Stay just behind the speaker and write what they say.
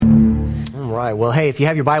right. Well, hey, if you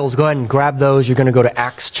have your Bibles, go ahead and grab those. You're going to go to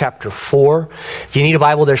Acts chapter 4. If you need a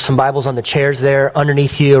Bible, there's some Bibles on the chairs there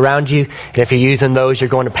underneath you, around you. And if you're using those, you're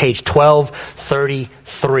going to page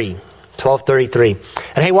 1233. 1233.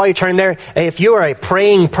 And hey, while you're turning there, hey, if you are a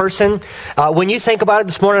praying person, when you think about it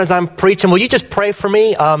this morning as I'm preaching, will you just pray for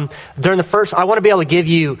me? During the first, I want to be able to give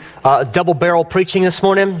you double barrel preaching this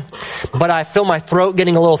morning, but I feel my throat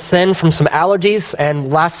getting a little thin from some allergies.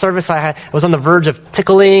 And last service I was on the verge of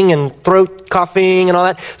tickling and throat coughing and all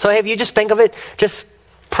that. So hey, if you just think of it, just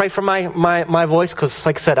pray for my voice, because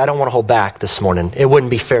like I said, I don't want to hold back this morning. It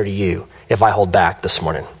wouldn't be fair to you if I hold back this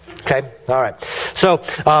morning. Okay? All right. So,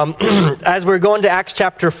 as we're going to Acts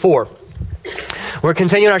chapter 4, we're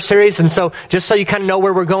continuing our series. And so, just so you kind of know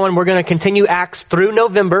where we're going to continue Acts through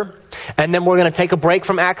November. And then we're going to take a break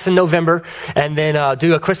from Acts in November and then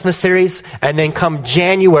do a Christmas series. And then come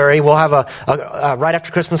January, we'll have right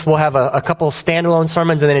after Christmas, we'll have a couple of standalone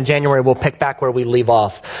sermons. And then in January, we'll pick back where we leave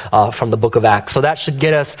off from the book of Acts. So that should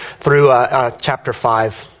get us through chapter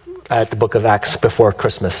 5. At the book of Acts before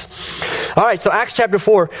Christmas. All right, so Acts chapter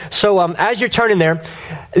 4. So as you're turning there,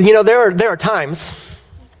 you know, there are times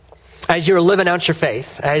as you're living out your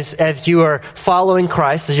faith, as you are following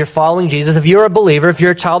Christ, as you're following Jesus, if you're a believer, if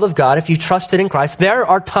you're a child of God, if you trusted in Christ, there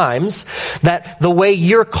are times that the way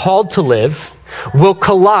you're called to live will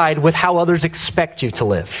collide with how others expect you to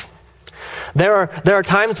live. There are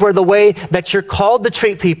times where the way that you're called to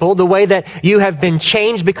treat people, the way that you have been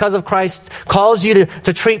changed because of Christ calls you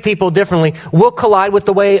to treat people differently, will collide with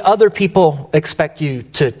the way other people expect you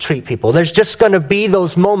to treat people. There's just going to be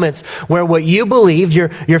those moments where what you believe, your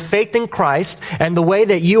faith in Christ, and the way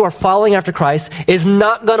that you are following after Christ is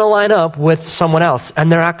not going to line up with someone else,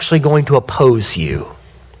 and they're actually going to oppose you.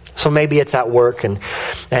 So maybe it's at work and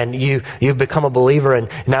you've become a believer and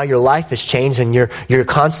now your life has changed and you're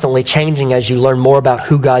constantly changing as you learn more about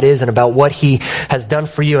who God is and about what He has done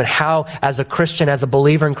for you and how, as a Christian, as a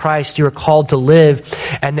believer in Christ, you're called to live.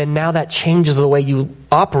 And then now that changes the way you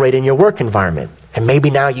operate in your work environment. And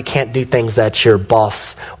maybe now you can't do things that your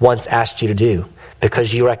boss once asked you to do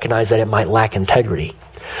because you recognize that it might lack integrity.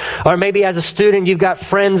 Or maybe as a student, you've got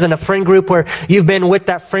friends in a friend group where you've been with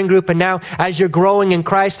that friend group, and now as you're growing in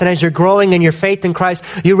Christ and as you're growing in your faith in Christ,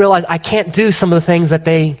 you realize, I can't do some of the things that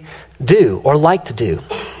they do or like to do.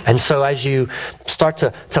 And so as you start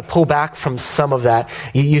to pull back from some of that,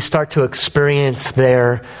 you start to experience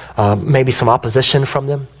their maybe some opposition from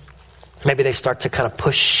them. Maybe they start to kind of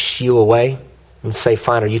push you away and say,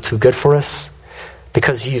 fine, are you too good for us?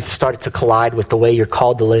 Because you've started to collide with the way you're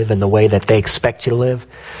called to live and the way that they expect you to live.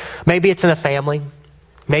 Maybe it's in a family.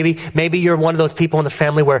 Maybe you're one of those people in the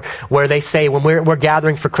family where they say, when we're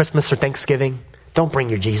gathering for Christmas or Thanksgiving, don't bring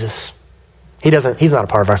your Jesus. He's not a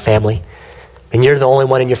part of our family. And you're the only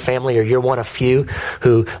one in your family, or you're one of few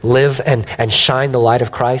who live and shine the light of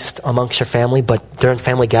Christ amongst your family, but during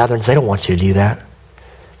family gatherings, they don't want you to do that.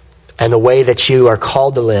 And the way that you are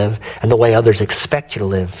called to live and the way others expect you to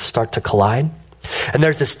live start to collide. And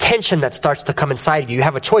there's this tension that starts to come inside you. You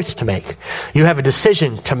have a choice to make. You have a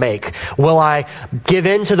decision to make. Will I give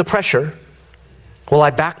in to the pressure? Will I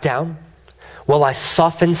back down? Will I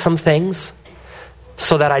soften some things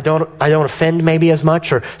so that I don't offend maybe as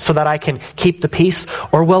much, or so that I can keep the peace?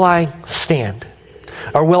 Or will I stand?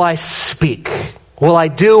 Or will I speak? Will I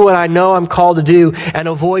do what I know I'm called to do and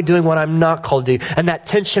avoid doing what I'm not called to do? And that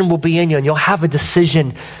tension will be in you, and you'll have a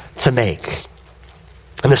decision to make.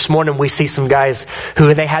 And this morning we see some guys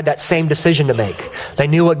who they had that same decision to make. They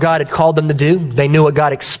knew what God had called them to do. They knew what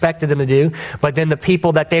God expected them to do. But then the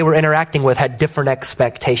people that they were interacting with had different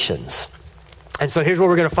expectations. And so here's what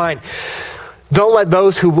we're going to find. Don't let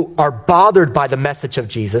those who are bothered by the message of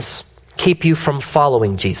Jesus keep you from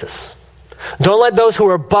following Jesus. Don't let those who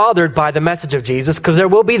are bothered by the message of Jesus, because there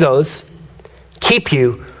will be those, keep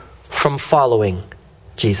you from following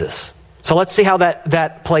Jesus. So let's see how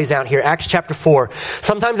that plays out here. Acts chapter 4.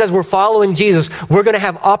 Sometimes as we're following Jesus, we're going to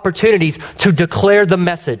have opportunities to declare the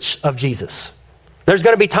message of Jesus. There's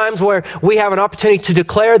going to be times where we have an opportunity to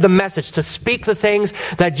declare the message, to speak the things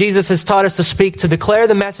that Jesus has taught us to speak, to declare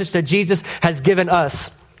the message that Jesus has given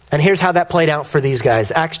us. And here's how that played out for these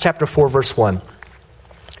guys. Acts chapter 4, verse 1.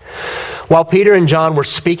 While Peter and John were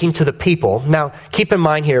speaking to the people, now keep in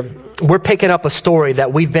mind here, we're picking up a story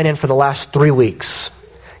that we've been in for the last 3 weeks.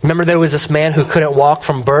 Remember, there was this man who couldn't walk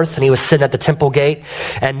from birth, and he was sitting at the temple gate,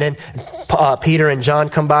 and then Peter and John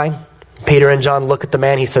come by. Peter and John look at the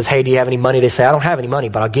man. He says, hey, do you have any money? They say, I don't have any money,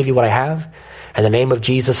 but I'll give you what I have. In the name of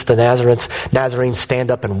Jesus, the Nazarenes stand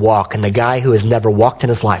up and walk. And the guy who has never walked in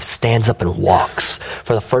his life stands up and walks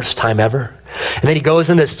for the first time ever. And then he goes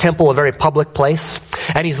into this temple, a very public place.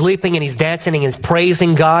 and he's leaping and he's dancing and he's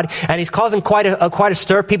praising God, and he's causing quite a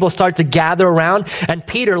stir. People start to gather around. And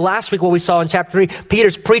Peter, last week what we saw in chapter 3,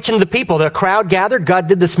 Peter's preaching to the people. The crowd gathered. God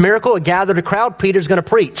did this miracle. It gathered a crowd. Peter's going to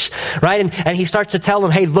preach, right? And he starts to tell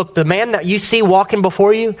them, hey, look, the man that you see walking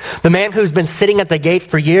before you, the man who's been sitting at the gate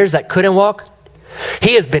for years that couldn't walk,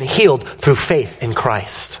 he has been healed through faith in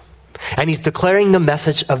Christ. And he's declaring the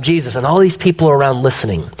message of Jesus, and all these people are around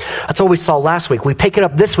listening. That's what we saw last week. We pick it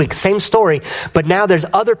up this week, same story, but now there's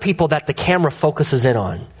other people that the camera focuses in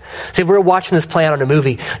on. See, if we were watching this play out in a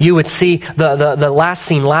movie, you would see the last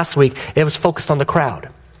scene last week, it was focused on the crowd,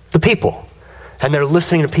 the people. And they're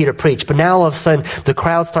listening to Peter preach. But now all of a sudden, the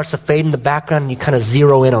crowd starts to fade in the background, and you kind of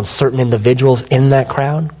zero in on certain individuals in that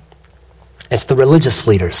crowd. It's the religious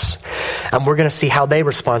leaders. And we're going to see how they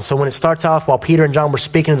respond. So when it starts off, while Peter and John were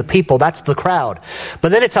speaking to the people, that's the crowd.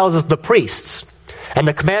 But then it tells us the priests and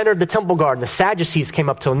the commander of the temple guard and the Sadducees came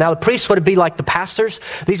up to him. Now the priests would be like the pastors.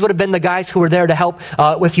 These would have been the guys who were there to help.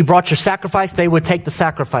 If you brought your sacrifice, they would take the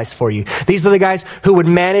sacrifice for you. These are the guys who would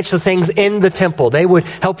manage the things in the temple. They would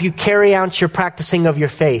help you carry out your practicing of your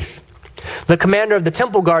faith. The commander of the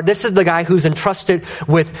temple guard, this is the guy who's entrusted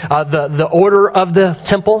with the order of the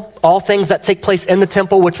temple, all things that take place in the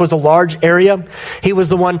temple, which was a large area. He was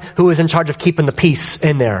the one who was in charge of keeping the peace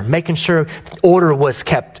in there, making sure order was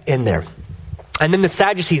kept in there. And then the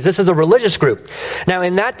Sadducees, this is a religious group. Now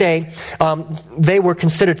in that day, they were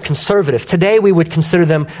considered conservative. Today we would consider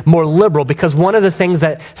them more liberal, because one of the things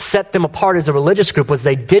that set them apart as a religious group was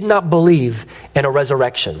they did not believe in a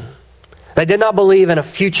resurrection. They did not believe in a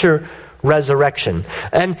future resurrection.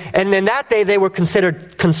 And in that day, they were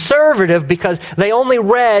considered conservative because they only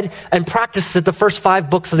read and practiced the first 5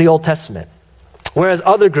 books of the Old Testament. Whereas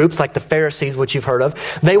other groups, like the Pharisees, which you've heard of,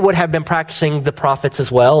 they would have been practicing the prophets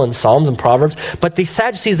as well, and Psalms and Proverbs. But the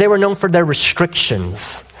Sadducees, they were known for their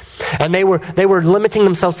restrictions. And they were limiting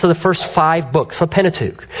themselves to the first 5 books of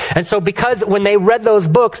Pentateuch. And so because when they read those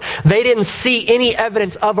books, they didn't see any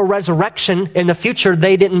evidence of a resurrection in the future,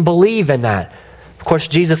 they didn't believe in that. Of course,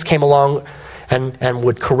 Jesus came along and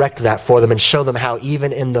would correct that for them and show them how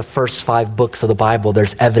even in the first 5 books of the Bible,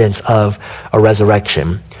 there's evidence of a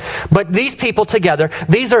resurrection. But these people together,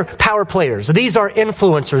 these are power players. These are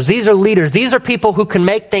influencers. These are leaders. These are people who can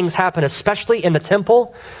make things happen, especially in the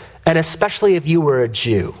temple and especially if you were a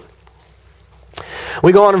Jew.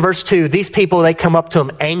 We go on in verse 2. These people, they come up to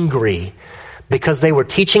him angry because they were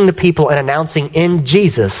teaching the people and announcing in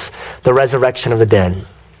Jesus the resurrection of the dead.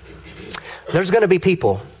 There's going to be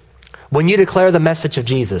people, when you declare the message of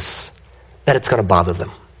Jesus, that it's going to bother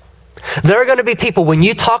them. There are going to be people, when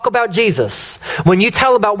you talk about Jesus, when you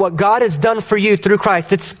tell about what God has done for you through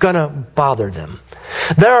Christ, it's going to bother them.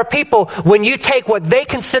 There are people, when you take what they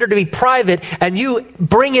consider to be private and you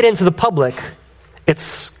bring it into the public,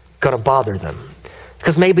 it's going to bother them.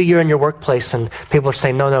 Because maybe you're in your workplace and people are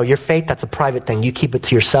saying, no, your faith, that's a private thing. You keep it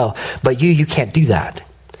to yourself. But you can't do that.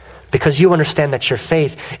 Because you understand that your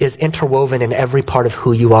faith is interwoven in every part of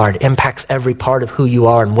who you are. It impacts every part of who you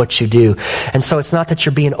are and what you do. And so it's not that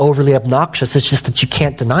you're being overly obnoxious. It's just that you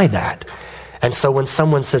can't deny that. And so when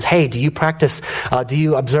someone says, hey, do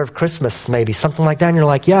you observe Christmas maybe? Something like that. And you're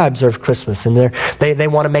like, yeah, I observe Christmas. And they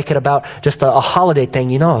want to make it about just a holiday thing.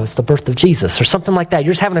 It's the birth of Jesus or something like that.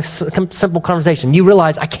 You're just having a simple conversation. You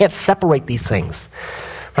realize I can't separate these things,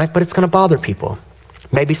 right? But it's going to bother people.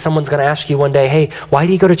 Maybe someone's going to ask you one day, hey, why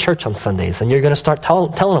do you go to church on Sundays? And you're going to start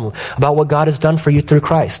telling them about what God has done for you through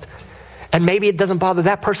Christ. And maybe it doesn't bother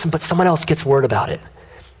that person, but someone else gets word about it.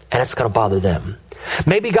 And it's going to bother them.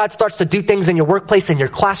 Maybe God starts to do things in your workplace, in your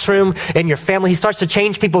classroom, in your family. He starts to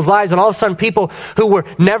change people's lives. And all of a sudden, people who were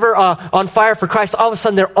never on fire for Christ, all of a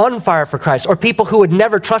sudden they're on fire for Christ. Or people who had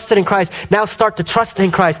never trusted in Christ now start to trust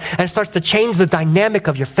in Christ. And it starts to change the dynamic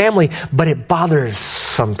of your family. But it bothers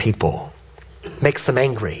some people. Makes them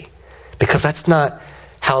angry. Because that's not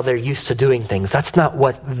how they're used to doing things. That's not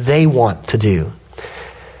what they want to do.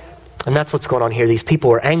 And that's what's going on here. These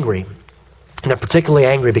people are angry. And they're particularly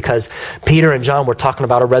angry because Peter and John were talking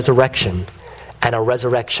about a resurrection, and a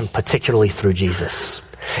resurrection particularly through Jesus.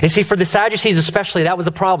 You see, for the Sadducees especially, that was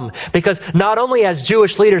a problem, because not only as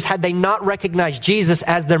Jewish leaders had they not recognized Jesus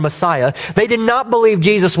as their Messiah, they did not believe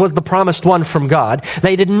Jesus was the promised one from God.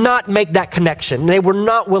 They did not make that connection. They were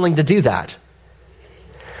not willing to do that.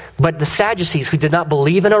 But the Sadducees, who did not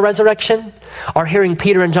believe in a resurrection, are hearing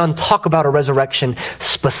Peter and John talk about a resurrection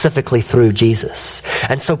specifically through Jesus.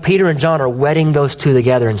 And so Peter and John are wedding those two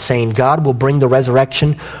together and saying God will bring the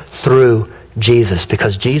resurrection through Jesus.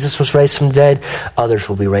 Because Jesus was raised from the dead, others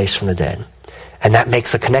will be raised from the dead. And that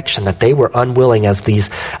makes a connection that they were unwilling as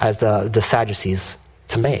the Sadducees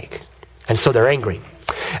to make. And so they're angry.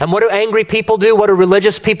 And what do angry people do? What do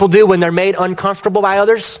religious people do when they're made uncomfortable by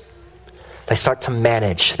others? They start to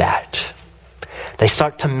manage that. They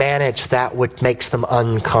start to manage that which makes them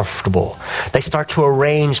uncomfortable. They start to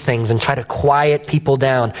arrange things and try to quiet people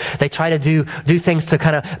down. They try to do things to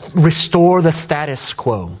kind of restore the status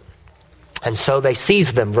quo. And so they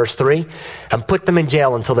seized them, verse 3, and put them in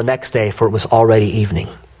jail until the next day, for it was already evening.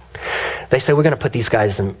 They say, we're going to put these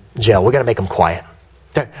guys in jail. We're going to make them quiet.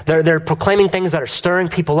 They're proclaiming things that are stirring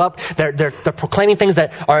people up. They're proclaiming things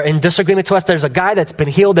that are in disagreement to us. There's a guy that's been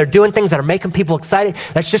healed. They're doing things that are making people excited.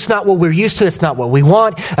 That's just not what we're used to. It's not what we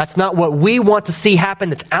want. That's not what we want to see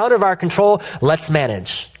happen. It's out of our control. Let's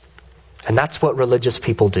manage. And that's what religious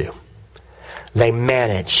people do. They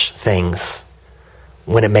manage things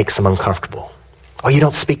when it makes them uncomfortable. Oh, you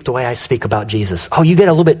don't speak the way I speak about Jesus. Oh, you get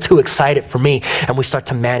a little bit too excited for me. And we start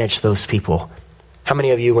to manage those people. How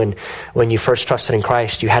many of you, when you first trusted in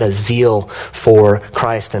Christ, you had a zeal for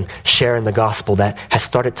Christ and sharing the gospel that has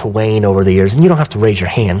started to wane over the years? And you don't have to raise your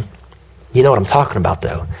hand. You know what I'm talking about,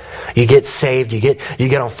 though. You get saved, you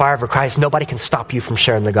get on fire for Christ. Nobody can stop you from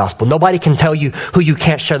sharing the gospel. Nobody can tell you who you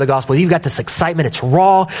can't share the gospel. You've got this excitement. It's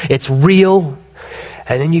raw. It's real.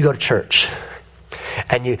 And then you go to church.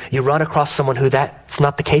 And you run across someone who that's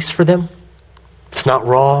not the case for them. It's not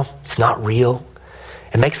raw. It's not real.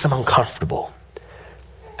 It makes them uncomfortable.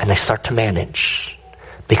 And they start to manage.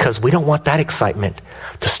 Because we don't want that excitement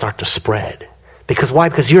to start to spread. Because why?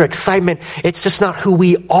 Because your excitement, it's just not who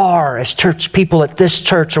we are as church people at this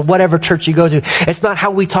church or whatever church you go to. It's not how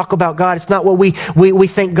we talk about God. It's not what we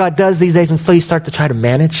think God does these days. And so you start to try to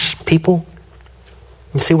manage people.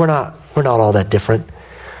 You see, we're not all that different.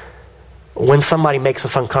 When somebody makes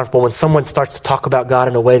us uncomfortable, when someone starts to talk about God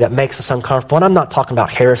in a way that makes us uncomfortable, and I'm not talking about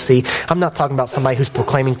heresy, I'm not talking about somebody who's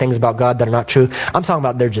proclaiming things about God that are not true. I'm talking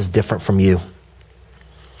about they're just different from you.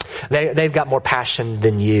 They've got more passion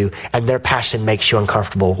than you, and their passion makes you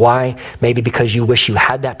uncomfortable. Why? Maybe because you wish you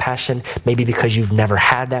had that passion. Maybe because you've never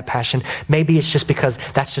had that passion. Maybe it's just because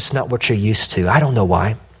that's just not what you're used to. I don't know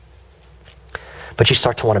why. But you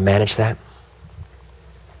start to want to manage that.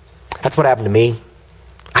 That's what happened to me.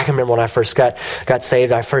 I can remember when I first got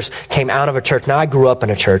saved, I first came out of a church. Now, I grew up in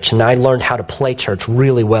a church, and I learned how to play church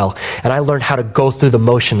really well. And I learned how to go through the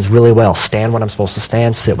motions really well. Stand when I'm supposed to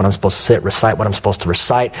stand, sit when I'm supposed to sit, recite what I'm supposed to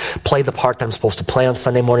recite, play the part that I'm supposed to play on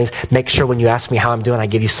Sunday mornings, make sure when you ask me how I'm doing, I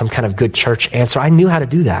give you some kind of good church answer. I knew how to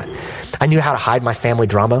do that. I knew how to hide my family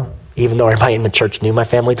drama, even though everybody in the church knew my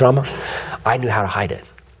family drama. I knew how to hide it.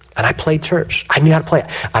 And I played church. I knew how to play it.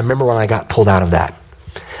 I remember when I got pulled out of that.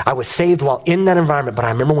 I was saved while in that environment, but I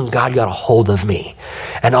remember when God got a hold of me.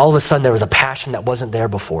 And all of a sudden, there was a passion that wasn't there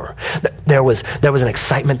before. There was an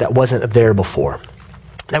excitement that wasn't there before.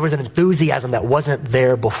 There was an enthusiasm that wasn't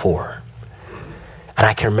there before. And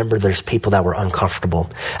I can remember there's people that were uncomfortable.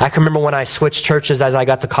 I can remember when I switched churches as I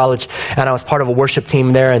got to college, and I was part of a worship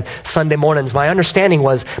team there, and Sunday mornings, my understanding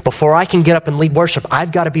was before I can get up and lead worship,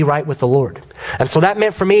 I've got to be right with the Lord. And so that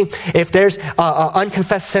meant for me, if there's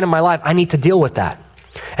unconfessed sin in my life, I need to deal with that.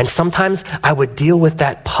 And sometimes I would deal with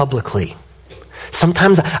that publicly.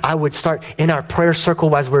 Sometimes I would start in our prayer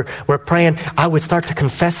circle as we're praying, I would start to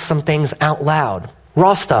confess some things out loud.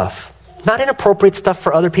 Raw stuff. Not inappropriate stuff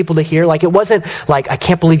for other people to hear. Like, it wasn't like, I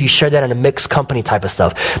can't believe you shared that in a mixed company type of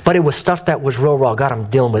stuff. But it was stuff that was real raw. God, I'm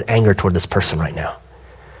dealing with anger toward this person right now.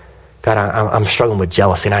 God, I'm struggling with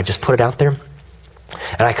jealousy. And I just put it out there.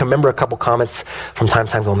 And I can remember a couple comments from time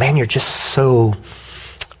to time going, man, you're just so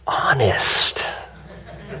honest.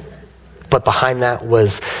 But behind that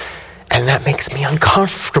was, and that makes me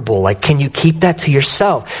uncomfortable. Like, can you keep that to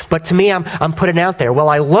yourself? But to me, I'm putting out there. Well,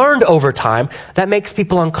 I learned over time that makes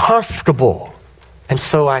people uncomfortable. And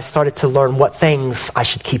so I started to learn what things I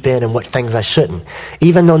should keep in and what things I shouldn't,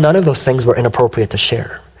 even though none of those things were inappropriate to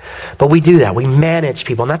share. But we do that. We manage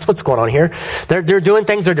people, and that's what's going on here. They're doing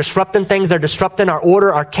things. They're disrupting things. They're disrupting our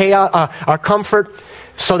order, our chaos, our comfort.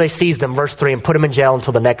 So they seized them, verse 3, and put them in jail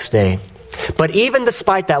until the next day. But even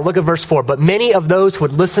despite that, look at verse 4. But many of those who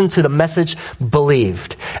had listened to the message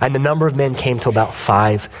believed, and the number of men came to about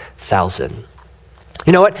 5,000.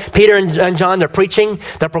 You know what? Peter and John, they're preaching,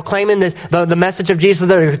 they're proclaiming the message of Jesus,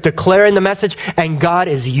 they're declaring the message, and God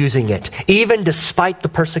is using it, even despite the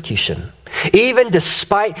persecution, even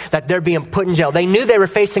despite that they're being put in jail. They knew they were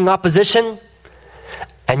facing opposition,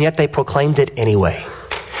 and yet they proclaimed it anyway.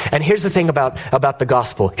 And here's the thing about the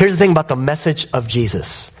gospel. Here's the thing about the message of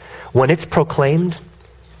Jesus. When it's proclaimed,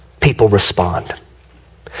 people respond.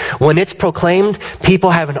 When it's proclaimed,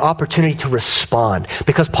 people have an opportunity to respond.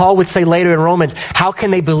 Because Paul would say later in Romans, how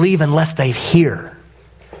can they believe unless they hear?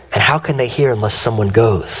 And how can they hear unless someone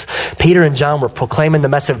goes? Peter and John were proclaiming the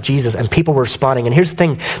message of Jesus, and people were responding. And here's the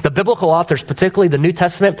thing, the biblical authors, particularly the New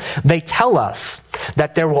Testament, they tell us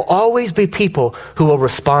that there will always be people who will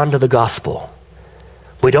respond to the gospel.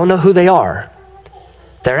 We don't know who they are.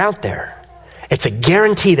 They're out there. It's a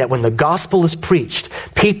guarantee that when the gospel is preached,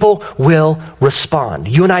 people will respond.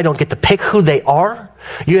 You and I don't get to pick who they are.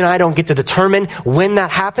 You and I don't get to determine when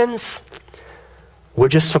that happens. We're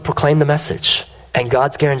just to proclaim the message. And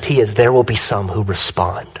God's guarantee is there will be some who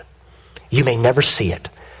respond. You may never see it.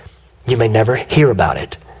 You may never hear about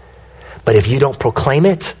it. But if you don't proclaim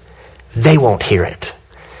it, they won't hear it.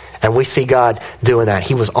 And we see God doing that.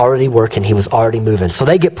 He was already working. He was already moving. So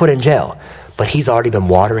they get put in jail. But he's already been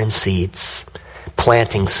watering seeds,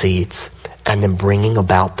 planting seeds, and then bringing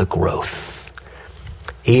about the growth.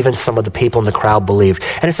 Even some of the people in the crowd believed.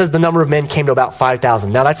 And it says the number of men came to about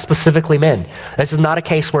 5,000. Now that's specifically men. This is not a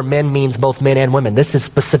case where men means both men and women. This is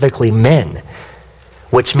specifically men,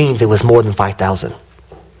 which means it was more than 5,000.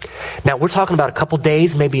 Now we're talking about a couple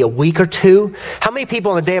days, maybe a week or two. How many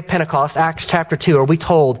people on the day of Pentecost, Acts chapter 2, are we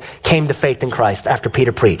told came to faith in Christ after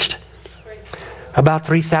Peter preached? About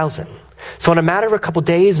 3,000. So in a matter of a couple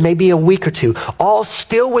days, maybe a week or two, all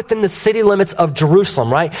still within the city limits of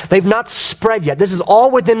Jerusalem, right? They've not spread yet. This is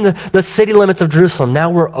all within the city limits of Jerusalem.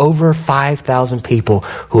 Now we're over 5,000 people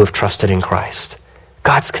who have trusted in Christ.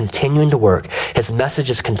 God's continuing to work. His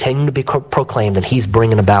message is continuing to be proclaimed, and he's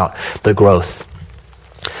bringing about the growth.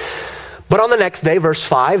 But on the next day, verse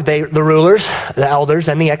 5, the rulers, the elders,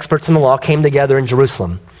 and the experts in the law came together in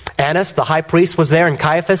Jerusalem. Annas, the high priest, was there, and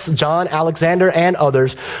Caiaphas, John, Alexander, and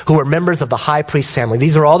others who were members of the high priest family.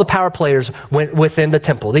 These are all the power players within the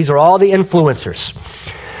temple. These are all the influencers.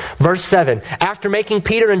 Verse 7, after making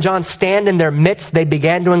Peter and John stand in their midst, they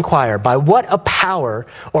began to inquire, by what power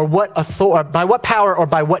or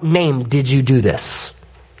by what name did you do this?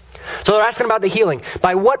 So they're asking about the healing.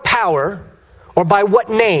 By what power or by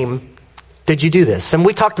what name did you do this? And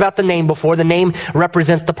we talked about the name before. The name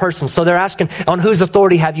represents the person. So they're asking, on whose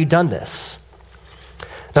authority have you done this?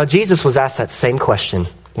 Now, Jesus was asked that same question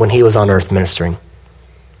when he was on earth ministering.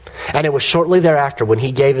 And it was shortly thereafter when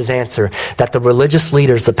he gave his answer that the religious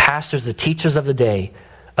leaders, the pastors, the teachers of the day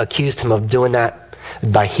accused him of doing that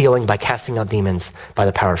by healing, by casting out demons, by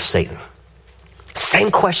the power of Satan. Same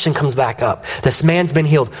question comes back up. This man's been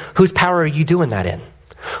healed. Whose power are you doing that in?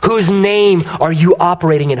 Whose name are you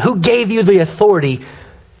operating in? Who gave you the authority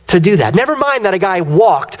to do that? Never mind that a guy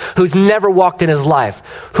walked who's never walked in his life.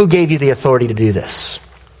 Who gave you the authority to do this?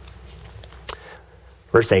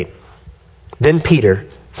 Verse 8. Then Peter,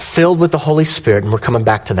 filled with the Holy Spirit, and we're coming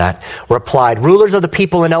back to that, replied, rulers of the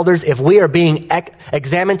people and elders, if we are being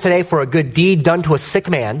examined today for a good deed done to a sick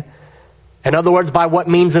man, in other words, by what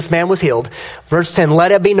means this man was healed. Verse 10,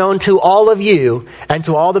 let it be known to all of you and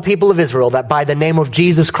to all the people of Israel that by the name of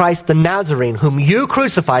Jesus Christ the Nazarene, whom you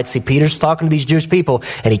crucified, see, Peter's talking to these Jewish people,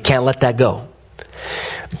 and he can't let that go.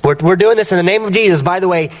 We're doing this in the name of Jesus. By the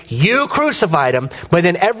way, you crucified him, but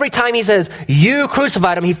then every time he says, you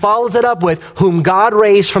crucified him, he follows it up with, whom God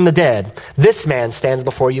raised from the dead. This man stands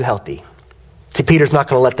before you healthy. See, Peter's not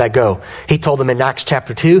going to let that go. He told them in Acts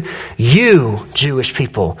chapter 2, you Jewish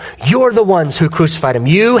people, you're the ones who crucified him.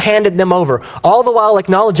 You handed them over, all the while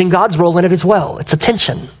acknowledging God's role in it as well. It's a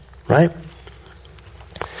tension, right?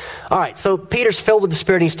 All right, so Peter's filled with the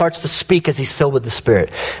Spirit, and he starts to speak as he's filled with the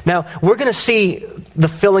Spirit. Now, we're going to see the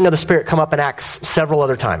filling of the Spirit come up in Acts several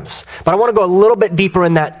other times. But I want to go a little bit deeper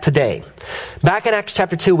in that today. Back in Acts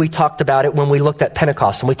chapter 2, we talked about it when we looked at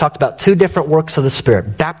Pentecost, and we talked about two different works of the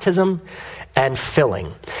Spirit, baptism and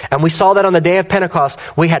filling. And we saw that on the day of Pentecost,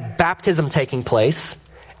 we had baptism taking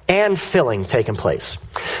place and filling taking place.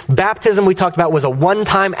 Baptism, we talked about, was a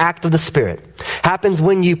one-time act of the Spirit. Happens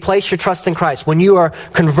when you place your trust in Christ, when you are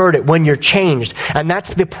converted, when you're changed. And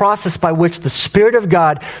that's the process by which the Spirit of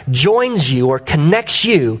God joins you or connects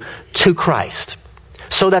you to Christ.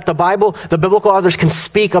 So that the biblical authors can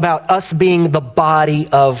speak about us being the body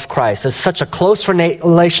of Christ. There's such a close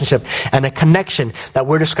relationship and a connection that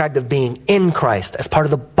we're described as being in Christ, as part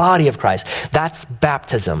of the body of Christ. That's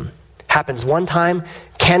baptism. Happens one time,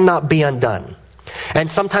 cannot be undone.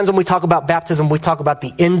 And sometimes when we talk about baptism, we talk about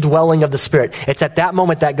the indwelling of the Spirit. It's at that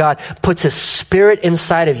moment that God puts His Spirit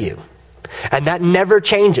inside of you. And that never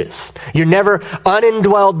changes. You're never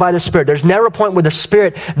unindwelled by the Spirit. There's never a point where the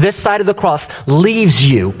Spirit, this side of the cross, leaves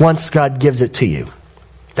you once God gives it to you.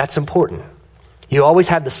 That's important. You always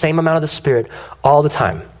have the same amount of the Spirit all the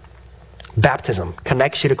time. Baptism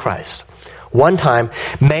connects you to Christ. One time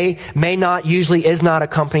may not, usually is not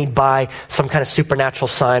accompanied by some kind of supernatural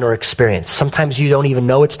sign or experience. Sometimes you don't even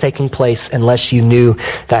know it's taking place unless you knew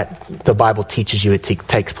that the Bible teaches you it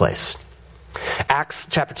takes place. Acts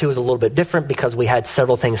chapter 2 is a little bit different because we had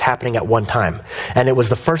several things happening at one time. And it was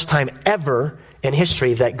the first time ever in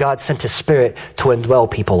history that God sent His Spirit to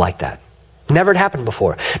indwell people like that. Never had happened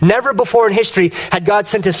before. Never before in history had God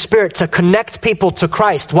sent His Spirit to connect people to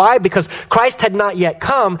Christ. Why? Because Christ had not yet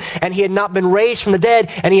come, and He had not been raised from the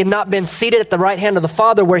dead, and He had not been seated at the right hand of the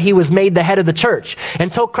Father where He was made the head of the church.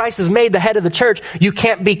 Until Christ is made the head of the church, you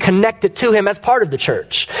can't be connected to Him as part of the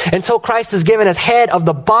church. Until Christ is given as head of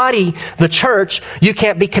the body, the church, you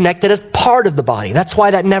can't be connected as part of the body. That's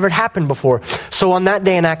why that never happened before. So on that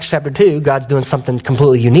day in Acts chapter 2, God's doing something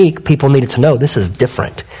completely unique. People needed to know this is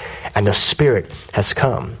different. And the Spirit has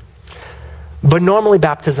come. But normally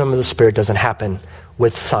baptism of the Spirit doesn't happen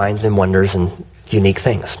with signs and wonders and unique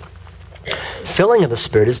things. Filling of the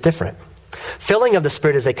Spirit is different. Filling of the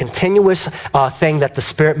Spirit is a continuous thing that the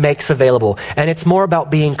Spirit makes available. And it's more about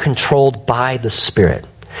being controlled by the Spirit.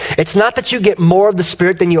 It's not that you get more of the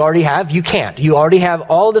Spirit than you already have. You can't. You already have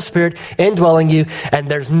all of the Spirit indwelling you, and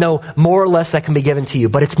there's no more or less that can be given to you.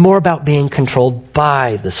 But it's more about being controlled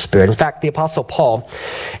by the Spirit. In fact, the Apostle Paul,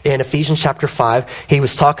 in Ephesians chapter 5, he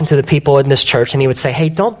was talking to the people in this church, and he would say, hey,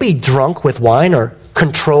 don't be drunk with wine or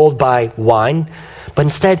controlled by wine, but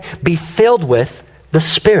instead be filled with the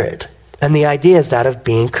Spirit. And the idea is that of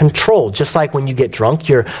being controlled. Just like when you get drunk,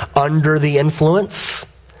 you're under the influence.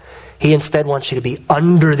 He instead wants you to be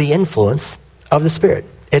under the influence of the Spirit.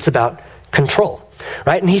 It's about control,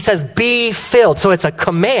 right? And he says, be filled. So it's a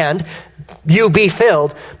command, you be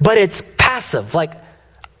filled, but it's passive, like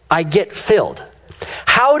I get filled.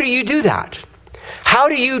 How do you do that? How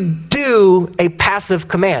do you do a passive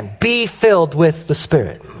command? Be filled with the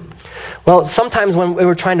Spirit. Well, sometimes when we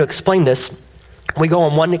were trying to explain this, we go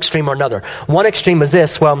on one extreme or another. One extreme is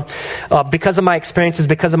this, because of my experiences,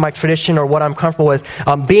 because of my tradition or what I'm comfortable with,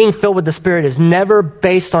 being filled with the Spirit is never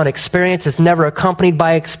based on experience. It's never accompanied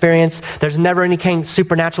by experience. There's never anything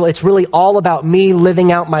supernatural. It's really all about me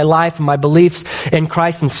living out my life and my beliefs in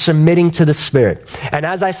Christ and submitting to the Spirit. And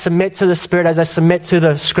as I submit to the Spirit, as I submit to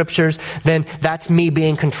the Scriptures, then that's me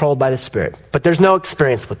being controlled by the Spirit. But there's no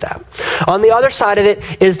experience with that. On the other side of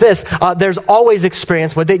it is this. There's always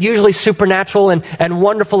experience with it, usually supernatural and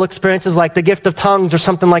wonderful experiences like the gift of tongues or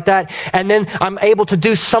something like that. And then I'm able to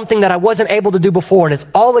do something that I wasn't able to do before. And it's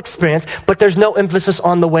all experience, but there's no emphasis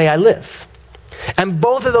on the way I live. And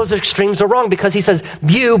both of those extremes are wrong because he says,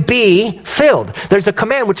 you be filled. There's a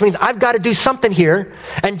command, which means I've got to do something here.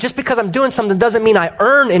 And just because I'm doing something doesn't mean I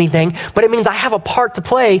earn anything, but it means I have a part to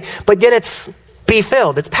play. But then it's be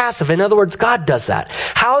filled. It's passive. In other words, God does that.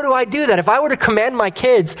 How do I do that? If I were to command my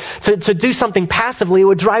kids to do something passively, it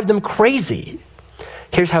would drive them crazy.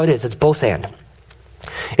 Here's how it is. It's both and.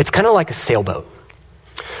 It's kind of like a sailboat.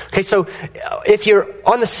 Okay, so if you're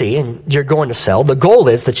on the sea and you're going to sail, the goal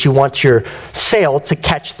is that you want your sail to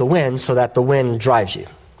catch the wind so that the wind drives you.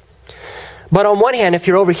 But on one hand, if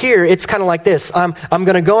you're over here, it's kind of like this. I'm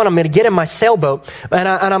going to go and I'm going to get in my sailboat and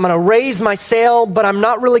I'm going to raise my sail, but I'm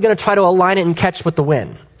not really going to try to align it and catch with the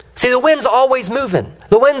wind. See, the wind's always moving.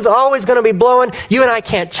 The wind's always going to be blowing. You and I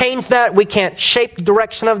can't change that. We can't shape the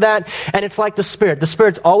direction of that. And it's like the Spirit. The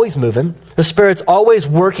Spirit's always moving. The Spirit's always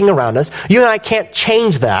working around us. You and I can't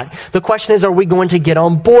change that. The question is, are we going to get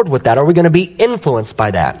on board with that? Are we going to be influenced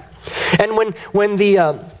by that? And when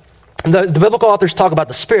the biblical authors talk about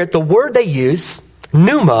the Spirit, the word they use,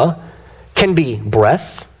 pneuma, can be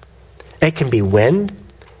breath, it can be wind,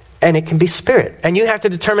 and it can be spirit. And you have to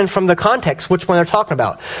determine from the context which one they're talking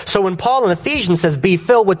about. So when Paul in Ephesians says, be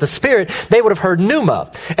filled with the Spirit, they would have heard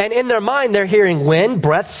pneuma. And in their mind, they're hearing wind,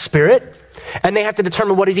 breath, spirit. And they have to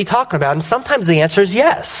determine what is he talking about. And sometimes the answer is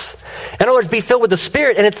yes. In other words, be filled with the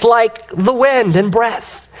Spirit, and it's like the wind and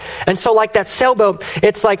breath. And so like that sailboat,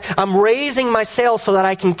 it's like I'm raising my sail so that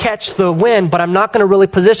I can catch the wind, but I'm not going to really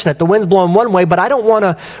position it. The wind's blowing one way, but I don't want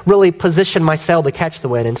to really position my sail to catch the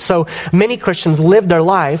wind. And so many Christians live their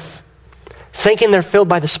life thinking they're filled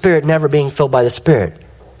by the Spirit, never being filled by the Spirit.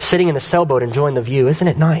 Sitting in the sailboat, enjoying the view. Isn't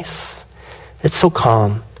it nice? It's so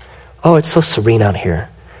calm. Oh, it's so serene out here.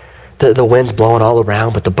 The wind's blowing all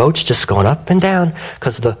around, but the boat's just going up and down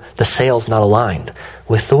because the sail's not aligned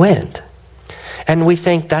with the wind. And we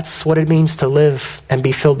think that's what it means to live and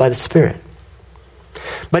be filled by the Spirit.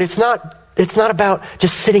 But it's not It's not about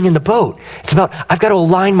just sitting in the boat. It's about, I've got to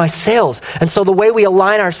align my sails. And so the way we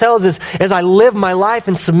align our sails is as I live my life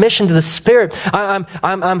in submission to the Spirit.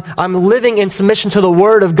 I'm living in submission to the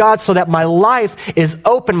Word of God so that my life is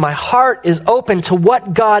open. My heart is open to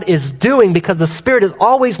what God is doing because the Spirit is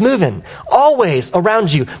always moving. Always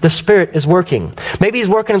around you, the Spirit is working. Maybe He's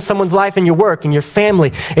working in someone's life, in your work, in your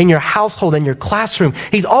family, in your household, in your classroom.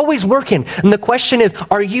 He's always working. And the question is,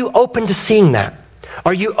 are you open to seeing that?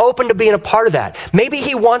 Are you open to being a part of that? Maybe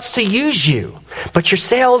He wants to use you, but your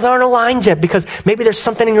sails aren't aligned yet because maybe there's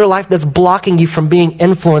something in your life that's blocking you from being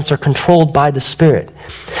influenced or controlled by the Spirit.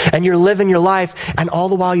 And you're living your life, and all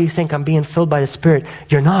the while you think, I'm being filled by the Spirit.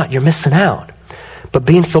 You're not. You're missing out. But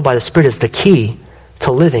being filled by the Spirit is the key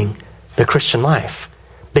to living the Christian life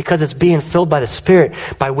because it's being filled by the Spirit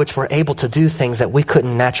by which we're able to do things that we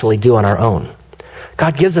couldn't naturally do on our own.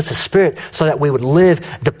 God gives us a Spirit so that we would live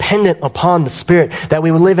dependent upon the Spirit, that we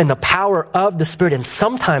would live in the power of the Spirit. And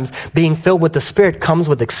sometimes being filled with the Spirit comes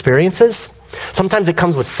with experiences. Sometimes it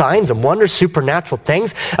comes with signs and wonders, supernatural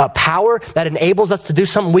things, power that enables us to do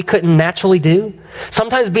something we couldn't naturally do.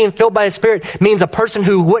 Sometimes being filled by the Spirit means a person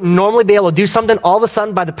who wouldn't normally be able to do something, all of a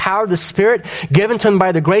sudden by the power of the Spirit given to them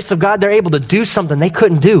by the grace of God, they're able to do something they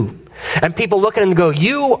couldn't do. And people look at it and go,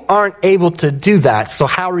 you aren't able to do that, so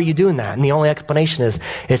how are you doing that? And the only explanation is,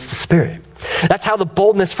 it's the Spirit. That's how the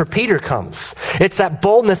boldness for Peter comes. It's that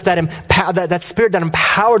boldness, that Spirit that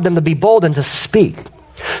empowered them to be bold and to speak.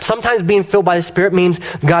 Sometimes being filled by the Spirit means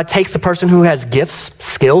God takes the person who has gifts,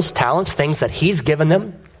 skills, talents, things that He's given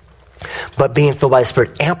them, but being filled by the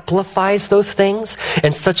Spirit amplifies those things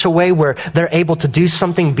in such a way where they're able to do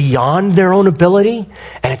something beyond their own ability,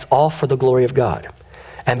 and it's all for the glory of God.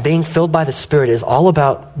 And being filled by the Spirit is all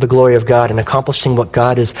about the glory of God and accomplishing what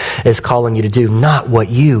God is calling you to do, not what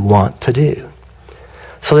you want to do.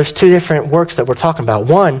 So there's two different works that we're talking about.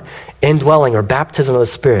 One, indwelling or baptism of the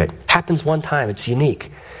Spirit. Happens one time. It's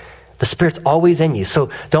unique. The Spirit's always in you.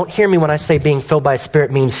 So don't hear me when I say being filled by the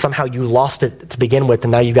Spirit means somehow you lost it to begin with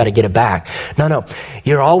and now you've got to get it back. No.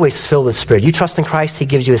 You're always filled with Spirit. You trust in Christ, He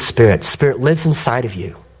gives you His Spirit. Spirit lives inside of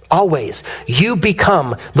you. Always. You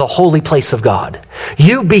become the holy place of God.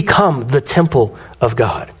 You become the temple of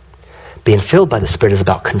God. Being filled by the Spirit is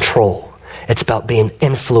about control. It's about being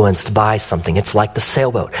influenced by something. It's like the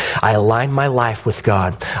sailboat. I align my life with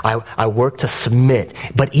God. I work to submit.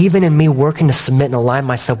 But even in me working to submit and align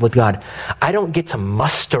myself with God, I don't get to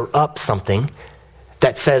muster up something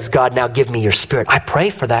that says, God, now give me your Spirit. I pray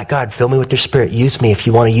for that. God, fill me with your Spirit. Use me if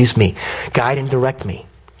you want to use me. Guide and direct me.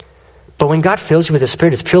 But when God fills you with His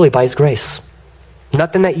Spirit, it's purely by His grace.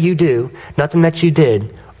 Nothing that you do, nothing that you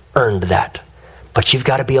did earned that. But you've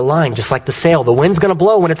got to be aligned, just like the sail. The wind's going to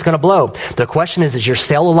blow when it's going to blow. The question is your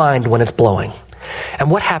sail aligned when it's blowing?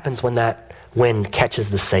 And what happens when that wind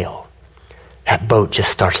catches the sail? That boat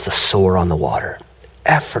just starts to soar on the water,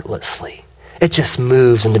 effortlessly. It just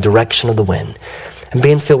moves in the direction of the wind. And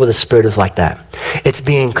being filled with the Spirit is like that. It's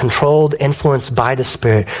being controlled, influenced by the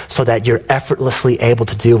Spirit so that you're effortlessly able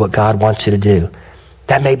to do what God wants you to do.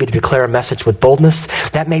 That may be to declare a message with boldness.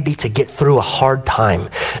 That may be to get through a hard time.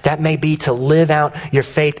 That may be to live out your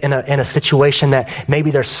faith in a situation that maybe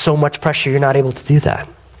there's so much pressure you're not able to do that.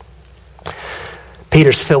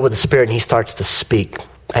 Peter's filled with the Spirit and he starts to speak.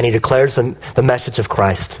 And he declares the message of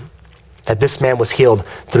Christ, that this man was healed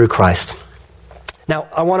through Christ. Now,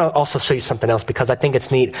 I want to also show you something else because I think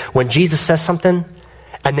it's neat. When Jesus says something,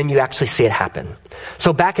 and then you actually see it happen.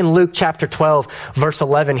 So back in Luke chapter 12, verse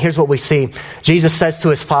 11, here's what we see. Jesus says to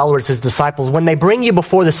His followers, His disciples, when they bring you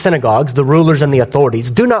before the synagogues, the rulers and the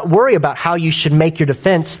authorities, do not worry about how you should make your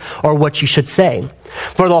defense or what you should say.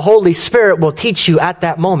 For the Holy Spirit will teach you at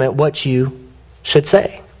that moment what you should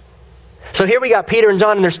say. So here we got Peter and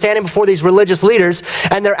John, and they're standing before these religious leaders,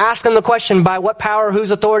 and they're asking the question, by what power,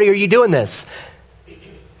 whose authority are you doing this?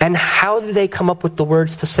 And how do they come up with the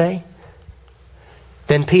words to say?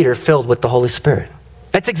 Then Peter, filled with the Holy Spirit.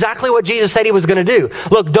 That's exactly what Jesus said He was going to do.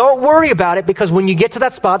 Look, don't worry about it because when you get to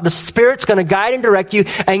that spot, the Spirit's going to guide and direct you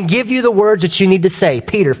and give you the words that you need to say.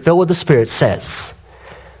 Peter, filled with the Spirit, says.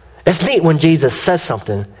 It's neat when Jesus says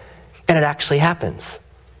something and it actually happens.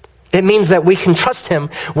 It means that we can trust Him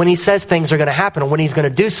when He says things are going to happen and when He's going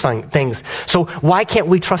to do things. So why can't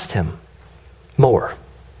we trust Him more?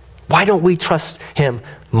 Why don't we trust Him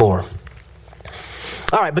more?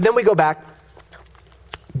 All right, but then we go back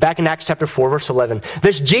in Acts chapter 4, verse 11.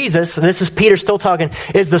 This Jesus, and this is Peter still talking,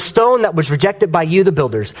 is the stone that was rejected by you, the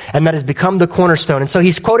builders, and that has become the cornerstone. And so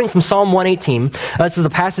he's quoting from Psalm 118. This is a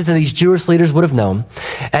passage that these Jewish leaders would have known.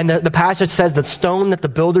 And the passage says the stone that the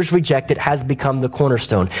builders rejected has become the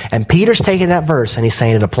cornerstone. And Peter's taking that verse and he's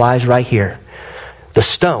saying it applies right here. The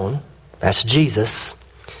stone that's Jesus.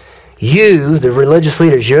 You, the religious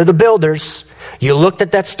leaders, you're the builders. You looked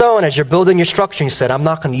at that stone as you're building your structure and you said, I'm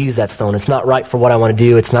not going to use that stone. It's not right for what I want to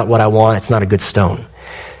do. It's not what I want. It's not a good stone.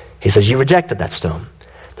 He says, you rejected that stone.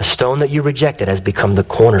 The stone that you rejected has become the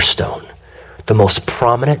cornerstone, the most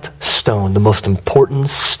prominent stone, the most important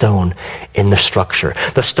stone in the structure.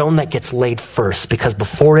 The stone that gets laid first, because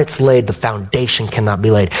before it's laid, the foundation cannot be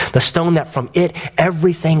laid. The stone that from it,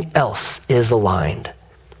 everything else is aligned.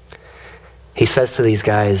 He says to these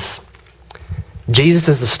guys, Jesus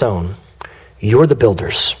is the stone. You're the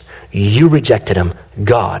builders. You rejected him.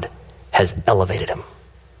 God has elevated him.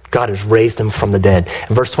 God has raised him from the dead.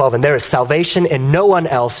 In verse 12, and there is salvation in no one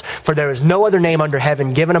else, for there is no other name under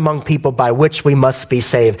heaven given among people by which we must be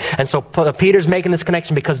saved. And so Peter's making this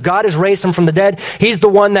connection because God has raised him from the dead. He's the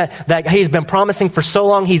one that he's been promising for so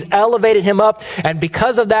long. He's elevated him up. And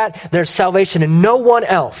because of that, there's salvation in no one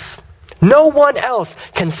else. No one else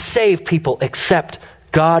can save people except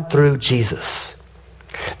God through Jesus.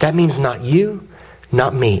 That means not you,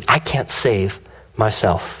 not me. I can't save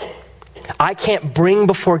myself. I can't bring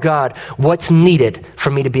before God what's needed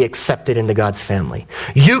for me to be accepted into God's family.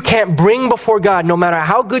 You can't bring before God, no matter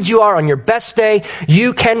how good you are on your best day,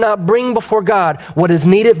 you cannot bring before God what is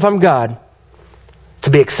needed from God to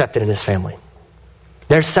be accepted in his family.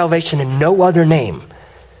 There's salvation in no other name.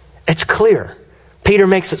 It's clear. Peter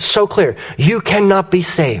makes it so clear. You cannot be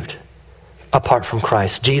saved apart from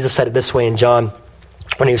Christ. Jesus said it this way in John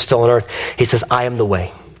when he was still on earth. He says, I am the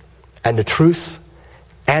way and the truth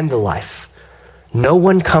and the life. No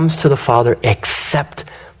one comes to the Father except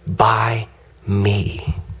by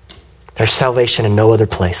me. There's salvation in no other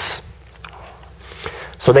place.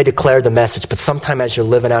 So they declared the message, but sometime as you're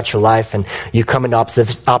living out your life and you come into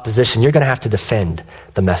opposition, you're going to have to defend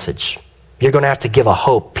the message. You're going to have to give a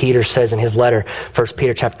hope. Peter says in his letter, 1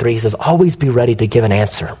 Peter chapter 3, he says, always be ready to give an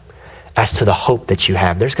answer as to the hope that you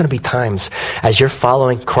have. There's going to be times as you're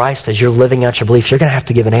following Christ, as you're living out your beliefs, you're going to have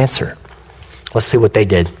to give an answer. Let's see what they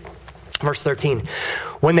did. Verse 13,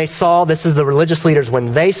 when they saw, this is the religious leaders,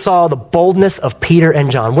 when they saw the boldness of Peter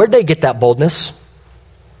and John, where'd they get that boldness?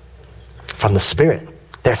 From the Spirit.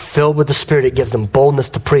 They're filled with the Spirit. It gives them boldness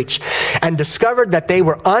to preach. And discovered that they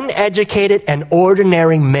were uneducated and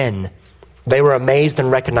ordinary men. They were amazed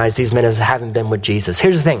and recognized these men as having been with Jesus.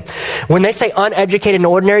 Here's the thing. When they say uneducated and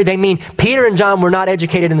ordinary, they mean Peter and John were not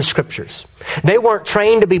educated in the scriptures. They weren't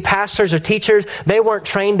trained to be pastors or teachers. They weren't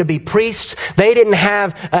trained to be priests. They didn't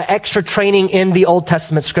have extra training in the Old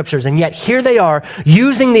Testament scriptures. And yet here they are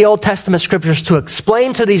using the Old Testament scriptures to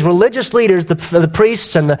explain to these religious leaders, the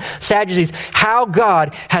priests and the Sadducees, how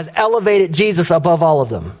God has elevated Jesus above all of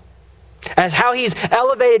them. As how he's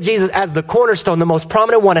elevated Jesus as the cornerstone, the most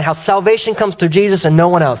prominent one, and how salvation comes through Jesus and no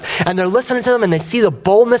one else. And they're listening to them and they see the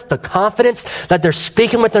boldness, the confidence that they're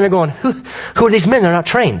speaking with them. They're going, who are these men? They're not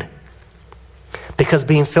trained. Because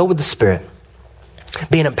being filled with the Spirit,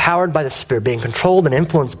 being empowered by the Spirit, being controlled and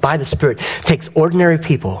influenced by the Spirit takes ordinary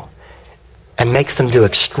people and makes them do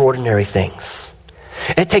extraordinary things.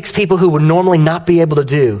 It takes people who would normally not be able to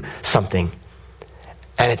do something,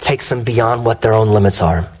 and it takes them beyond what their own limits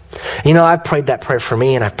are. You know, I've prayed that prayer for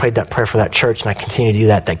me, and I've prayed that prayer for that church, and I continue to do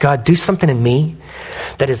that God, do something in me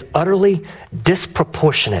that is utterly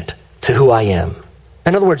disproportionate to who I am.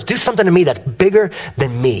 In other words, do something to me that's bigger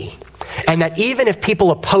than me. And that even if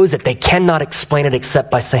people oppose it, they cannot explain it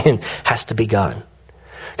except by saying, has to be God.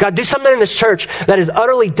 God, do something in this church that is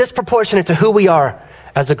utterly disproportionate to who we are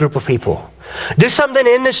as a group of people. Do something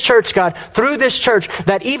in this church, God, through this church,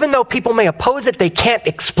 that even though people may oppose it, they can't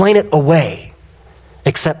explain it away.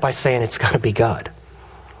 Except by saying it's got to be God.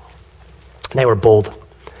 They were bold.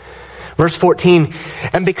 Verse 14,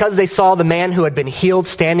 and because they saw the man who had been healed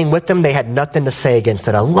standing with them, they had nothing to say against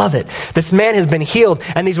it. I love it. This man has been healed,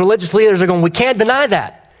 and these religious leaders are going, we can't deny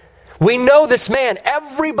that. We know this man.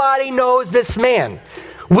 Everybody knows this man.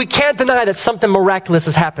 We can't deny that something miraculous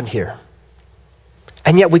has happened here.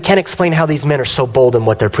 And yet we can't explain how these men are so bold in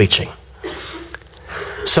what they're preaching.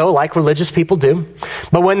 So, like religious people do,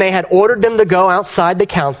 but when they had ordered them to go outside the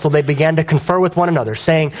council, they began to confer with one another,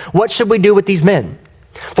 saying, what should we do with these men?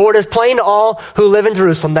 For it is plain to all who live in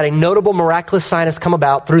Jerusalem that a notable miraculous sign has come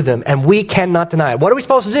about through them, and we cannot deny it. What are we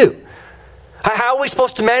supposed to do? How are we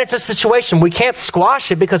supposed to manage this situation? We can't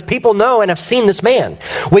squash it because people know and have seen this man.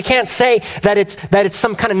 We can't say that it's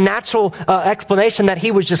some kind of natural explanation that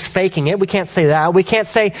he was just faking it. We can't say that. We can't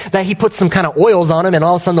say that he put some kind of oils on him and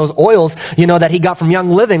all of a sudden those oils, that he got from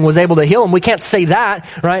Young Living was able to heal him. We can't say that,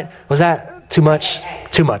 right? Was that too much?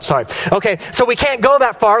 Too much, sorry. Okay, so we can't go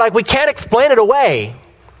that far. Like, we can't explain it away.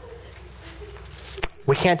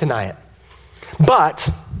 We can't deny it. But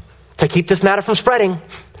to keep this matter from spreading,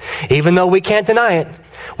 Even though we can't deny it,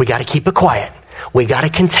 we got to keep it quiet. We got to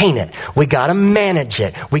contain it. We got to manage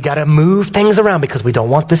it. We got to move things around because we don't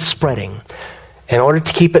want this spreading. In order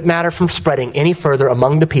to keep it matter from spreading any further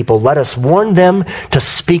among the people, let us warn them to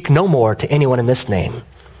speak no more to anyone in this name.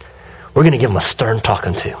 We're going to give them a stern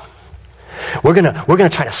talking to. We're going to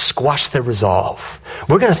try to squash their resolve.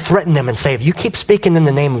 We're going to threaten them and say, if you keep speaking in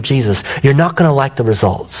the name of Jesus, you're not going to like the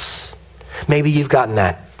results. Maybe you've gotten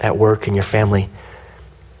that at work in your family.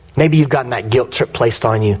 Maybe you've gotten that guilt trip placed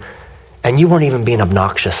on you, and you weren't even being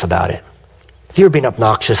obnoxious about it. If you were being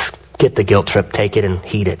obnoxious, get the guilt trip, take it and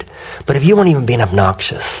heed it. But if you weren't even being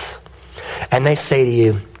obnoxious, and they say to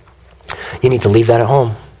you, you need to leave that at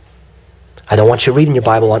home. I don't want you reading your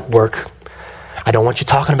Bible at work. I don't want you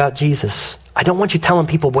talking about Jesus. I don't want you telling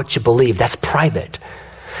people what you believe. That's private.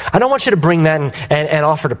 I don't want you to bring that and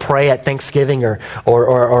offer to pray at Thanksgiving or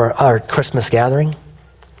our Christmas gathering.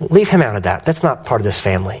 Leave him out of that. That's not part of this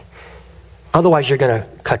family. Otherwise, you're going to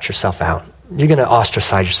cut yourself out. You're going to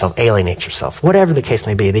ostracize yourself, alienate yourself, whatever the case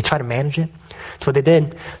may be. They try to manage it. That's what they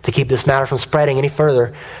did. To keep this matter from spreading any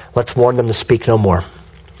further, let's warn them to speak no more.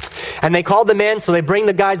 And they called them in, so they bring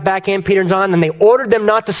the guys back in, Peter and John, and they ordered them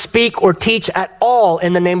not to speak or teach at all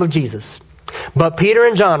in the name of Jesus. But Peter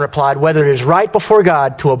and John replied, whether it is right before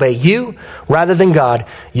God to obey you rather than God,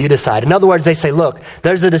 you decide. In other words, they say, look,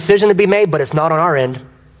 there's a decision to be made, but it's not on our end.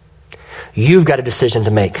 You've got a decision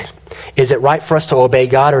to make. Is it right for us to obey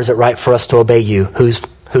God, or is it right for us to obey you?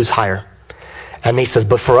 Who's higher? And he says,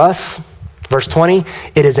 but for us, verse 20,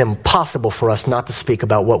 it is impossible for us not to speak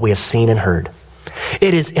about what we have seen and heard.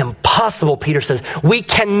 It is impossible, Peter says. We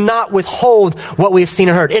cannot withhold what we have seen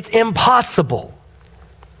and heard. It's impossible.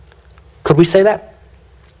 Could we say that?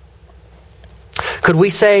 Could we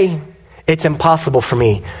say, it's impossible for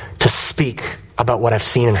me to speak about what I've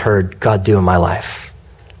seen and heard God do in my life?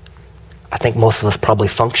 I think most of us probably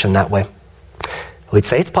function that way. We'd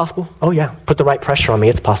say, it's possible. Oh yeah, put the right pressure on me,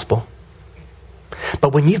 it's possible.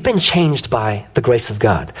 But when you've been changed by the grace of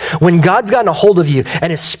God, when God's gotten a hold of you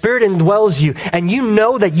and his Spirit indwells you, and you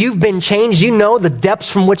know that you've been changed, you know the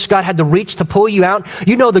depths from which God had to reach to pull you out,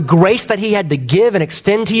 you know the grace that he had to give and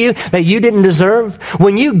extend to you that you didn't deserve,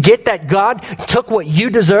 when you get that God took what you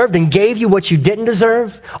deserved and gave you what you didn't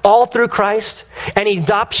deserve, all through Christ, and he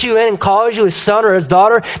adopts you in and calls you his son or his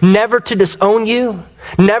daughter, never to disown you,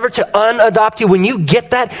 never to unadopt you, when you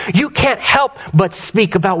get that, you can't help but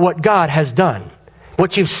speak about what God has done,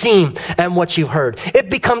 what you've seen and what you've heard. It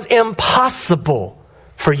becomes impossible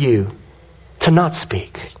for you to not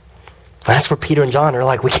speak. And that's where Peter and John are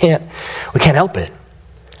like, we can't help it.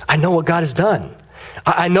 I know what God has done.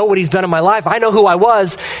 I know what he's done in my life. I know who I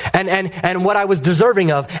was and what I was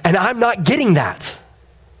deserving of, and I'm not getting that.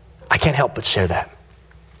 I can't help but share that.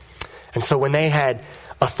 And so when they had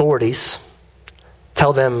authorities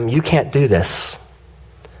tell them, you can't do this,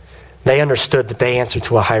 they understood that they answered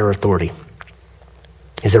to a higher authority.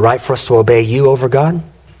 Is it right for us to obey you over God?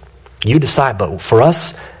 You decide, but for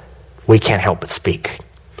us, we can't help but speak.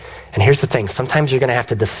 And here's the thing, sometimes you're going to have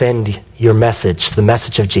to defend your message, the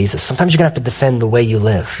message of Jesus. Sometimes you're going to have to defend the way you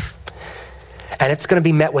live. And it's going to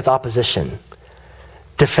be met with opposition.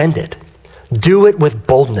 Defend it. Do it with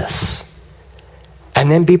boldness.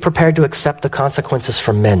 And then be prepared to accept the consequences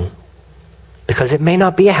from men. Because it may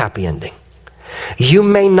not be a happy ending. You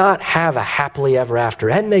may not have a happily ever after,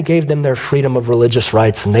 and they gave them their freedom of religious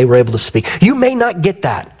rights and they were able to speak. You may not get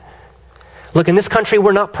that. Look, in this country,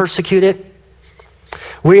 we're not persecuted.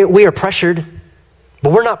 We are pressured,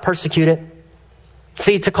 but we're not persecuted.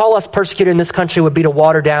 See, to call us persecuted in this country would be to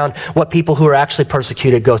water down what people who are actually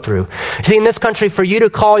persecuted go through. See, in this country, for you to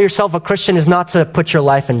call yourself a Christian is not to put your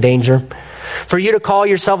life in danger. For you to call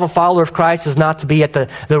yourself a follower of Christ is not to be at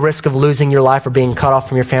the risk of losing your life or being cut off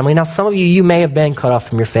from your family. Now, some of you may have been cut off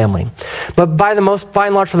from your family. But by and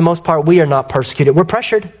large, for the most part, we are not persecuted. We're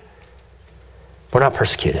pressured. We're not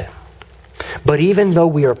persecuted. But even though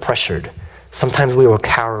we are pressured, sometimes we will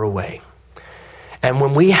cower away. And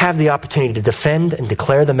when we have the opportunity to defend and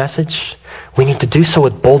declare the message, we need to do so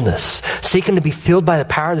with boldness, seeking to be filled by the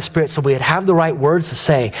power of the Spirit so we would have the right words to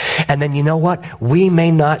say. And then you know what? We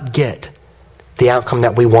may not get the outcome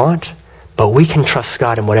that we want, but we can trust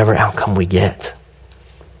God in whatever outcome we get.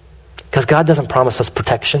 Because God doesn't promise us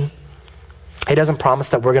protection. He doesn't promise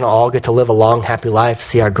that we're going to all get to live a long, happy life,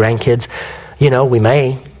 see our grandkids. You know, we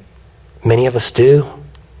may. Many of us do.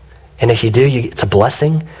 And if you do, it's a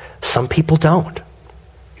blessing. Some people don't.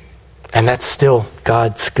 And that's still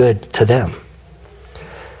God's good to them.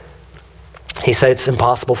 He said it's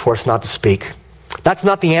impossible for us not to speak. That's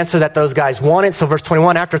not the answer that those guys wanted. So verse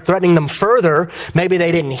 21, after threatening them further, maybe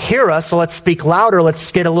they didn't hear us, so let's speak louder.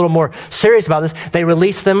 Let's get a little more serious about this. They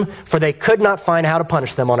released them, for they could not find how to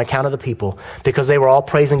punish them on account of the people, because they were all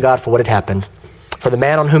praising God for what had happened. For the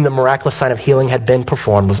man on whom the miraculous sign of healing had been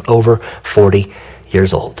performed was over 40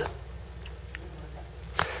 years old.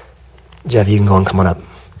 Jeff, you can go and come on up.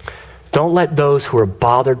 Don't let those who are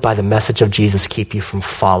bothered by the message of Jesus keep you from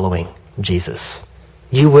following Jesus.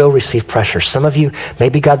 You will receive pressure. Some of you,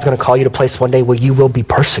 maybe God's going to call you to a place one day where you will be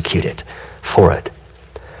persecuted for it.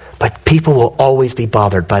 But people will always be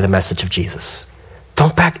bothered by the message of Jesus.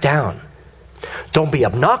 Don't back down. Don't be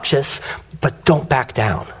obnoxious, but don't back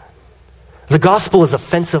down. The gospel is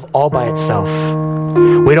offensive all by itself.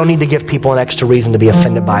 We don't need to give people an extra reason to be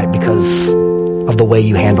offended by it because of the way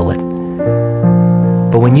you handle it.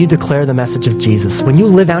 But when you declare the message of Jesus, when you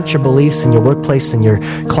live out your beliefs in your workplace, in your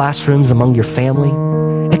classrooms, among your family,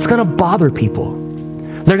 it's going to bother people.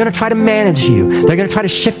 They're going to try to manage you. They're going to try to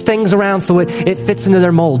shift things around so it fits into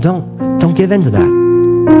their mold. Don't give in to that.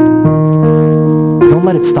 Don't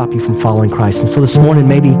let it stop you from following Christ. And so this morning,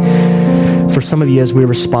 maybe for some of you as we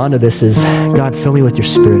respond to this is, God, fill me with your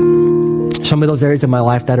Spirit. Show me those areas of my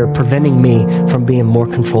life that are preventing me from being more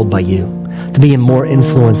controlled by you, to being more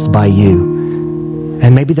influenced by you.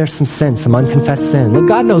 And maybe there's some sin, some unconfessed sin. Look,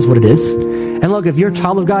 God knows what it is. And look, if you're a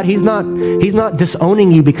child of God, He's not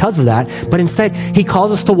disowning you because of that, but instead He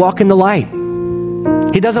calls us to walk in the light.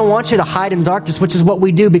 He doesn't want you to hide in darkness, which is what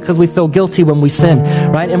we do because we feel guilty when we sin,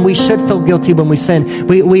 right? And we should feel guilty when we sin.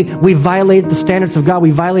 We violate the standards of God.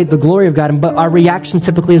 We violate the glory of God. But our reaction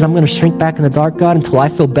typically is, I'm going to shrink back in the dark, God, until I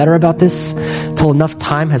feel better about this, until enough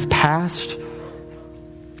time has passed.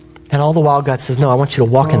 And all the while God says, no, I want you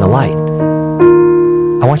to walk in the light.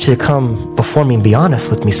 I want you to come before me and be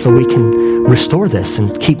honest with me so we can restore this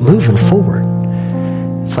and keep moving forward.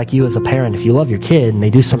 It's like you as a parent, if you love your kid and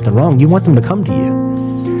they do something wrong, you want them to come to you.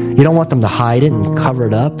 You don't want them to hide it and cover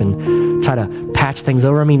it up and try to patch things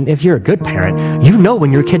over. I mean, if you're a good parent, you know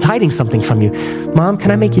when your kid's hiding something from you. Mom,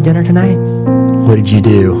 can I make you dinner tonight? What did you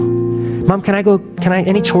do? Mom,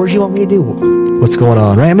 any chores you want me to do? What's going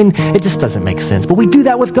on, right? I mean, it just doesn't make sense. But we do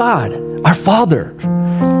that with God, our Father.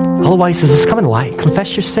 Otherwise, He says, just come in the light.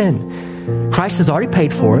 Confess your sin. Christ has already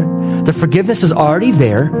paid for it. The forgiveness is already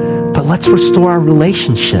there. But let's restore our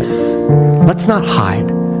relationship. Let's not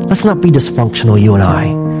hide. Let's not be dysfunctional, you and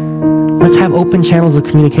I. Let's have open channels of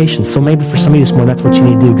communication. So maybe for some of you this morning, that's what you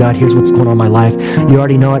need to do. God, here's what's going on in my life. You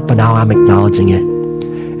already know it, but now I'm acknowledging it.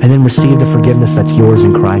 And then receive the forgiveness that's yours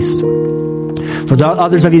in Christ. For the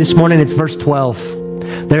others of you this morning, it's verse 12.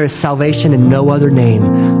 There is salvation in no other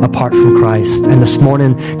name apart from Christ. And this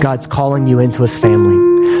morning, God's calling you into His family.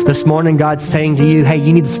 This morning, God's saying to you, hey,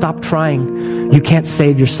 you need to stop trying. You can't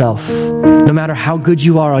save yourself. No matter how good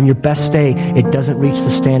you are on your best day, it doesn't reach the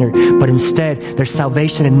standard. But instead, there's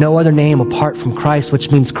salvation in no other name apart from Christ, which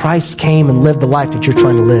means Christ came and lived the life that you're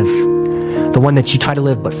trying to live. The one that you try to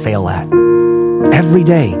live but fail at. Every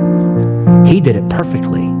day, He did it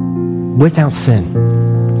perfectly, without sin.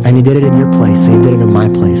 And He did it in your place, and He did it in my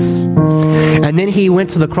place. And then He went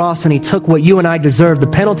to the cross and He took what you and I deserved. The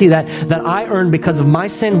penalty that I earned because of my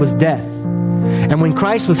sin was death. And when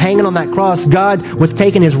Christ was hanging on that cross, God was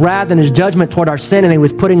taking His wrath and His judgment toward our sin, and He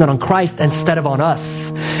was putting it on Christ instead of on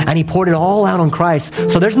us. And He poured it all out on Christ.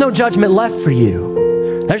 So there's no judgment left for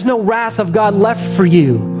you. There's no wrath of God left for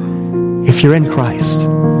you if you're in Christ.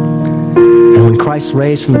 And when Christ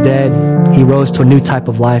raised from the dead, He rose to a new type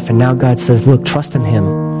of life. And now God says, look, trust in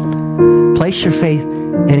Him. Place your faith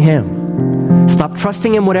in Him. Stop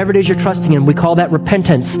trusting in whatever it is you're trusting in. We call that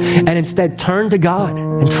repentance. And instead, turn to God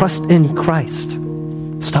and trust in Christ.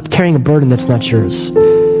 Stop carrying a burden that's not yours.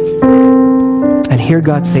 And hear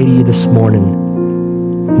God say to you this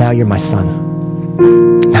morning, now you're my son.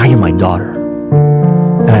 Now you're my daughter.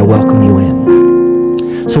 And I welcome you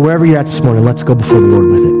in. So wherever you're at this morning, let's go before the Lord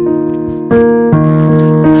with it.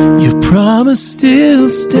 Your promise still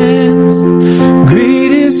stands.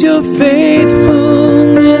 Great is your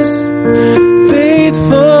faithfulness.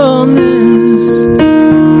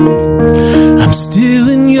 I'm still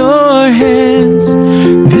in your hands.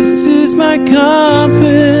 This is my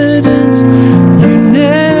confidence. You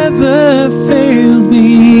never failed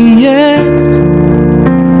me yet.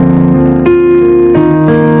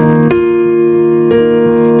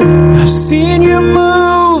 I've seen you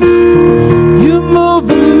move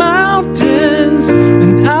the mountains,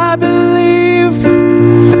 and I believe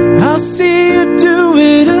I'll see you do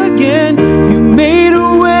it again. You made a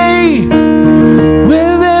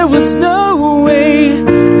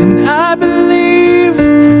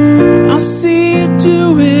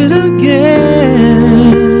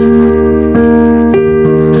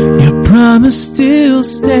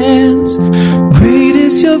stands. Great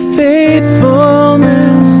is your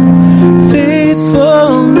faithfulness,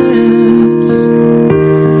 faithfulness.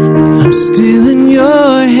 I'm still in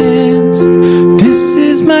your hands. This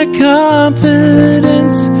is my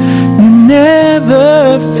confidence. You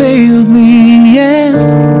never failed me yet.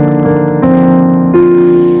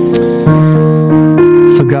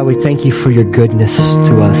 So God, we thank you for your goodness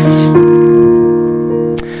to us.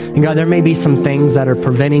 And God, there may be some things that are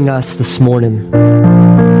preventing us this morning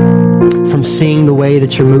from seeing the way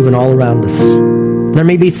that you're moving all around us. There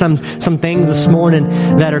may be some things this morning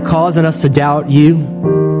that are causing us to doubt you,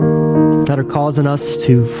 that are causing us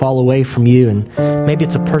to fall away from you. And maybe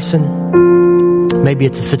it's a person, maybe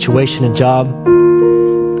it's a situation, a job,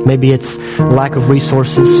 maybe it's lack of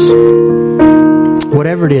resources.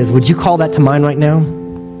 Whatever it is, would you call that to mind right now?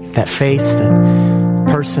 That face, that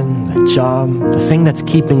person, that job, the thing that's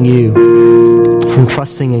keeping you from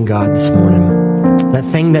trusting in God this morning. That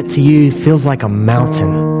thing that to you feels like a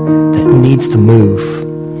mountain that needs to move.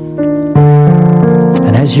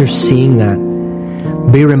 And as you're seeing that,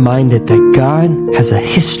 be reminded that God has a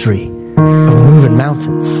history of moving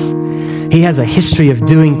mountains. He has a history of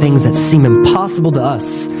doing things that seem impossible to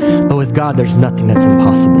us. But with God, there's nothing that's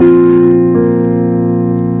impossible.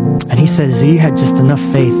 And he says, you had just enough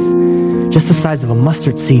faith, just the size of a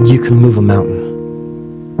mustard seed, you can move a mountain.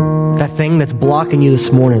 That thing that's blocking you this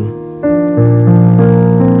morning,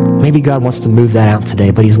 maybe God wants to move that out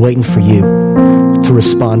today, but he's waiting for you to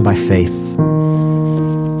respond by faith.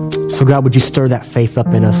 So God, would you stir that faith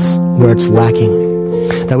up in us where it's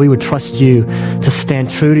lacking, that we would trust you to stand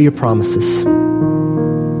true to your promises.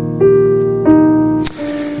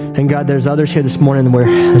 And God, there's others here this morning where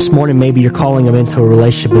this morning maybe you're calling them into a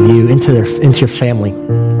relationship with you, into your family.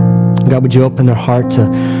 God, would you open their heart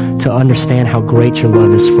to understand how great your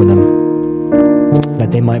love is for them,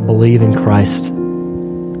 that they might believe in Christ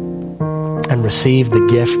and receive the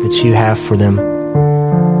gift that you have for them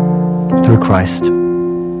through Christ.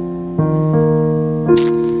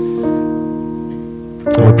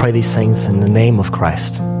 And we pray these things in the name of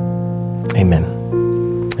Christ. Amen.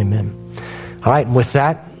 Amen. All right, and with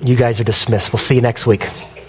that, you guys are dismissed. We'll see you next week.